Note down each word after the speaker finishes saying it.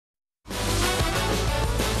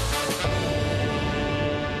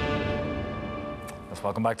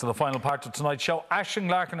welcome back to the final part of tonight's show. Aisling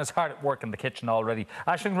Larkin is hard at work in the kitchen already.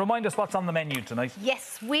 Aisling, remind us what's on the menu tonight.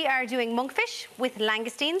 Yes, we are doing monkfish with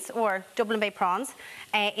langoustines or Dublin Bay prawns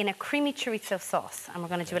in a creamy chorizo sauce. And we're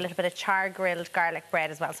going to do a little bit of char-grilled garlic bread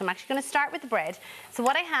as well. So I'm actually going to start with the bread. So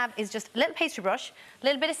what I have is just a little pastry brush, a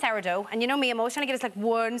little bit of sourdough. And you know me, I'm always trying to get us like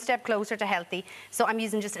one step closer to healthy. So I'm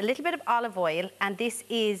using just a little bit of olive oil. And this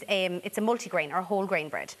is, it's a multigrain or whole grain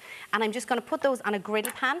bread. And I'm just going to put those on a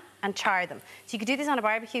griddle pan and char them. So you could do this on a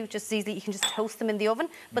barbecue just as easily. You can just toast them in the oven.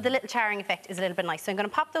 But the little charring effect is a little bit nice. So I'm going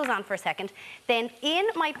to pop those on for a second. Then in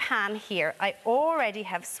my pan here, I already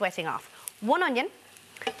have sweating off 1 onion,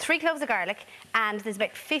 3 cloves of garlic, and there's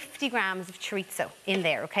about 50 grams of chorizo in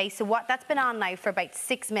there, okay? So that's been on now for about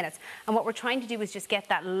 6 minutes. And what we're trying to do is just get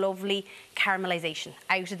that lovely caramelization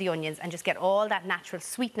out of the onions and just get all that natural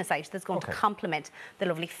sweetness out that's going to complement the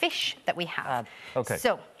lovely fish that we have. Okay.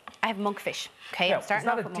 So I have monkfish, okay? Yeah, I'm starting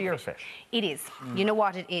is that off with a deer monkfish. fish? It is. You know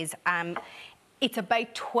what it is? It's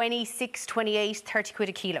about 26, 28, 30 quid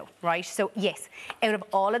a kilo, right? So yes, out of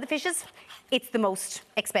all of the fishes, it's the most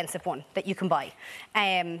expensive one that you can buy.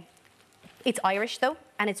 It's Irish though,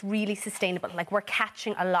 and it's really sustainable. Like we're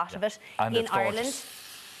catching a lot of it in Ireland.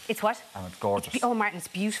 It's what? And it's gorgeous. Oh, Martin, it's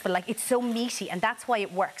beautiful. Like, it's so meaty, and that's why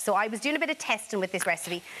it works. So I was doing a bit of testing with this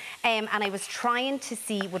recipe, and I was trying to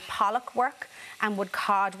see would pollock work and would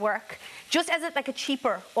cod work, just as like a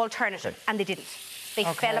cheaper alternative, and they didn't. They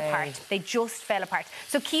fell apart. They just fell apart.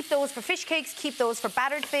 So keep those for fish cakes, keep those for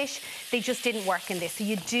battered fish. They just didn't work in this. So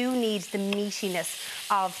you do need the meatiness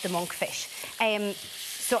of the monkfish.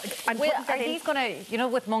 So are these going to, you know,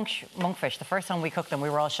 with monkfish, the first time we cooked them, we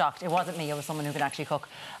were all shocked. It wasn't me, it was someone who could actually cook.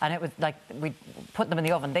 And it was like, we put them in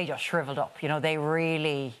the oven, they just shriveled up. You know, they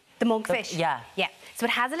really... The monkfish? Yeah. Yeah. So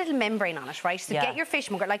it has a little membrane on it, right? So get your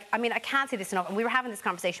fishmonger. Like, I mean, I can't say this enough. And we were having this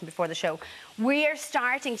conversation before the show. We are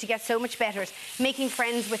starting to get so much better at making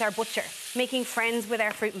friends with our butcher, making friends with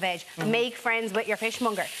our fruit and veg, make friends with your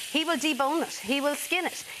fishmonger. He will debone it. He will skin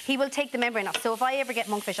it. He will take the membrane off. So if I ever get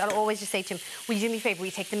monkfish, I'll always just say to him, will you do me a favour? Will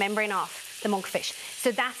you take the membrane off the monkfish?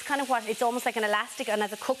 So that's kind of what, it's almost like an elastic, and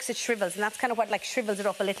as it cooks, it shrivels. And that's kind of what like shrivels it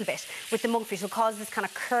up a little bit with the monkfish. So it causes this kind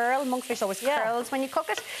of curl. Monkfish always curls when you cook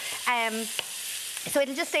it. So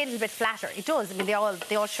it'll just stay a little bit flatter. It does. I mean, they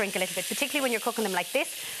all shrink a little bit, particularly when you're cooking them like this.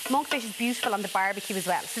 Monkfish is beautiful on the barbecue as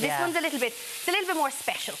well. So this one's a little bit more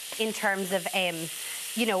special in terms of,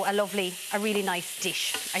 you know, a really nice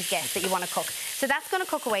dish, I guess, that you want to cook. So that's going to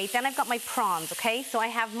cook away. Then I've got my prawns, okay? So I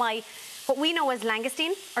have what we know as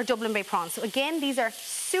langoustine or Dublin Bay prawns. So again, these are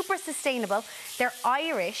super sustainable. They're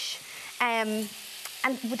Irish, and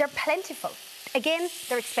they're plentiful. Again,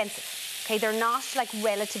 they're expensive. Okay, they're not like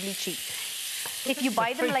relatively cheap. If you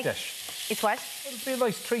buy them like it's what? It'll be a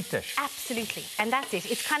nice treat dish. Absolutely, and that's it.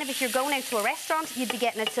 It's kind of, if you're going out to a restaurant, you'd be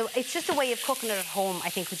getting it. So it's just a way of cooking it at home, I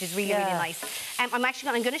think, which is really, really nice. I'm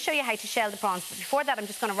going to show you how to shell the prawns, but before that, I'm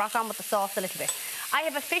just going to rock on with the sauce a little bit. I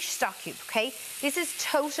have a fish stock cube, okay? This is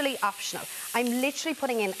totally optional. I'm literally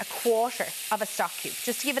putting in 1/4 of a stock cube,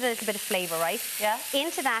 just to give it a little bit of flavour, right? Yeah.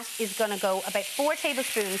 Into that is going to go about 4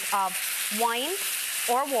 tablespoons of wine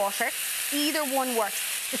or water. Either one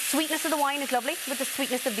works. The sweetness of the wine is lovely with the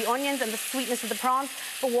sweetness of the onions and the sweetness of the prawns,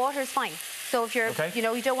 but water is fine. So if you're, you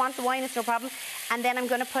know, you don't want the wine, it's no problem. And then I'm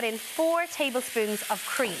going to put in 4 tablespoons of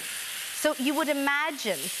cream. So you would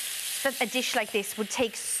imagine that a dish like this would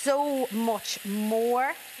take so much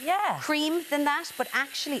more cream than that, but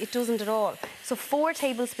actually it doesn't at all. So 4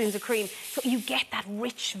 tablespoons of cream. So you get that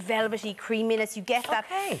rich, velvety creaminess. You get that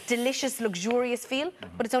delicious, luxurious feel,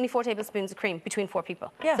 but it's only 4 tablespoons of cream between 4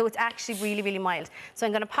 people. So it's actually really, really mild. So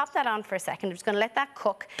I'm going to pop that on for a second. I'm just going to let that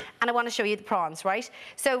cook, and I want to show you the prawns, right?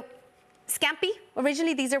 So scampi,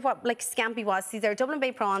 originally these are what like scampi was. These are Dublin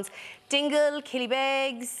Bay prawns, dingle,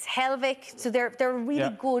 killybegs, helvic. So they're a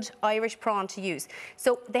really good Irish prawn to use.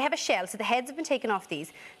 So they have a shell, so the heads have been taken off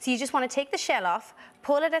these. So you just want to take the shell off,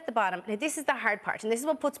 pull it at the bottom. Now this is the hard part, and this is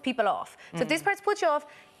what puts people off. So if this part's put you off,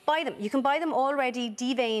 buy them. You can buy them already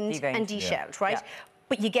deveined and deshelled, right?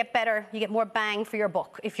 But you get more bang for your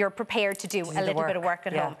buck if you're prepared to do a little bit of work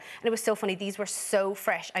at home. And it was so funny, these were so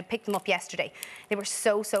fresh. I picked them up yesterday. They were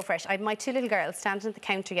so, so fresh. I had my 2 little girls standing at the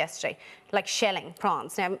counter yesterday, like shelling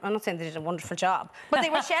prawns. Now, I'm not saying they did a wonderful job, but they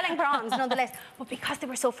were shelling prawns nonetheless. But because they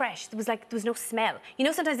were so fresh, there was no smell. You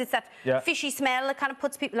know, sometimes it's that fishy smell that kind of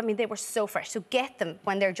puts people, I mean, they were so fresh. So get them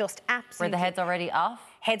when they're just absolutely... Were the heads already off?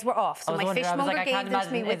 Heads were off. So I was my wondering, I was fishmonger like, I gave can't them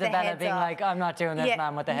to me imagine with the Isabella heads being off. like, I'm not doing this,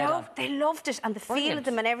 man, with the head on. They loved it, and the feel of Brilliant.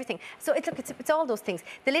 them and everything. So it's all those things.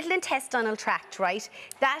 The little intestinal tract, right?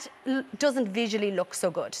 That doesn't visually look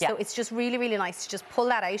so good. Yeah. So it's just really, really nice to just pull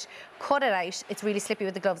that out, cut it out. It's really slippy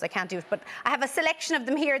with the gloves. I can't do it, but I have a selection of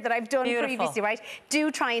them here that I've done Beautiful. previously, right?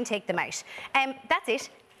 Do try and take them out. That's it.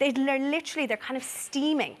 They're kind of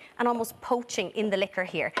steaming and almost poaching in the liquor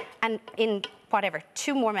here. And in whatever,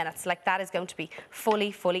 2 more minutes, like that is going to be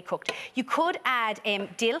fully cooked. You could add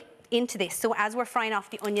dill into this. So as we're frying off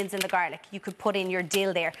the onions and the garlic, you could put in your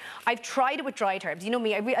dill there. I've tried it with dried herbs. You know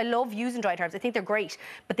me, I love using dried herbs. I think they're great,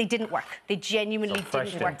 but they didn't work. They genuinely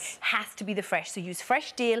didn't work. Has to be the fresh. So use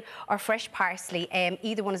fresh dill or fresh parsley.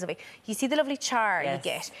 Either one is okay. You see the lovely char you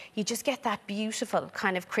get? You just get that beautiful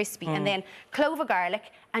kind of crispy. And then clove of garlic,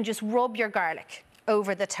 and just rub your garlic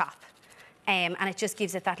over the top. And it just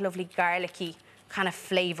gives it that lovely garlicky kind of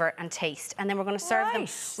flavour and taste. And then we're going to serve them with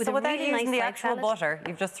so a without really using nice the side actual salad. butter,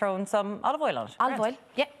 you've just thrown some olive oil on it. Olive Great. oil,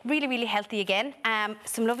 yeah, really healthy again.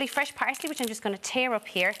 Some lovely fresh parsley, which I'm just going to tear up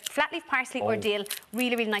here. Flat leaf parsley or dill,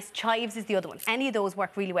 really nice. Chives is the other one. Any of those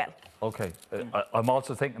work really well. Okay, I'm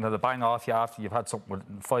also thinking of the bang off you after you've had something with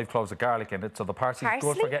 5 cloves of garlic in it, so the parsley's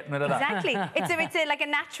good for getting rid of that. Exactly. it's like a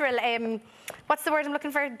natural, what's the word I'm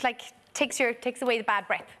looking for? Like, takes away the bad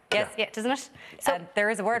breath. Yes. Yeah, doesn't it? So there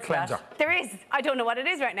is a word for Cleanser. that. there is. I don't know what it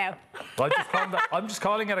is right now. I'm just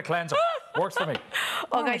calling it a cleanser. Works for me.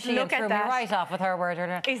 Oh, guys, She look threw at me that. right off with her word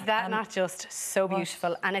earlier. Is that not just so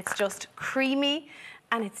beautiful? And it's just creamy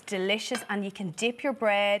and it's delicious, and you can dip your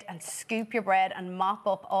bread and scoop your bread and mop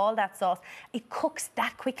up all that sauce. It cooks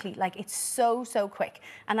that quickly. Like, it's so quick.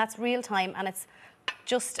 And that's real time, and it's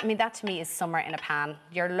just, I mean, that to me is summer in a pan.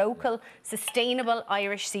 Your local, sustainable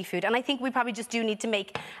Irish seafood. And I think we probably just do need to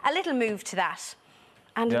make a little move to that.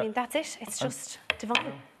 And I mean, that's it. It's just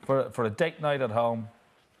divine. For a date night at home.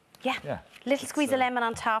 Yeah. Little squeeze of lemon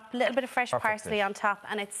on top, a little bit of fresh parsley on top,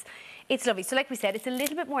 and it's lovely. So like we said, it's a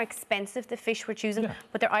little bit more expensive, the fish we're choosing,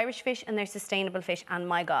 but they're Irish fish and they're sustainable fish, and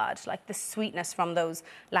my God, like the sweetness from those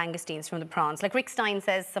langoustines, from the prawns. Like Rick Stein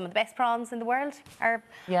says, some of the best prawns in the world are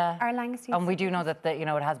langoustines. And we do know that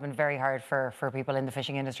it has been very hard for people in the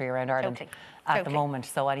fishing industry around Ireland at the moment.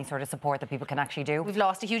 So any sort of support that people can actually do. We've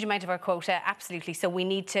lost a huge amount of our quota, absolutely. So we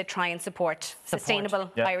need to try and support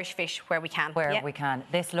sustainable Irish fish where we can. Where we can.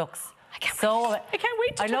 This looks I can't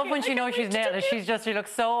wait to I love cook when it. she knows she's nailed it. She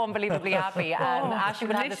looks so unbelievably happy. And Ashley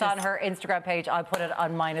will have this on her Instagram page. I'll put it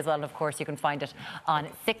on mine as well. And of course, you can find it on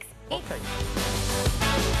 6 Acres.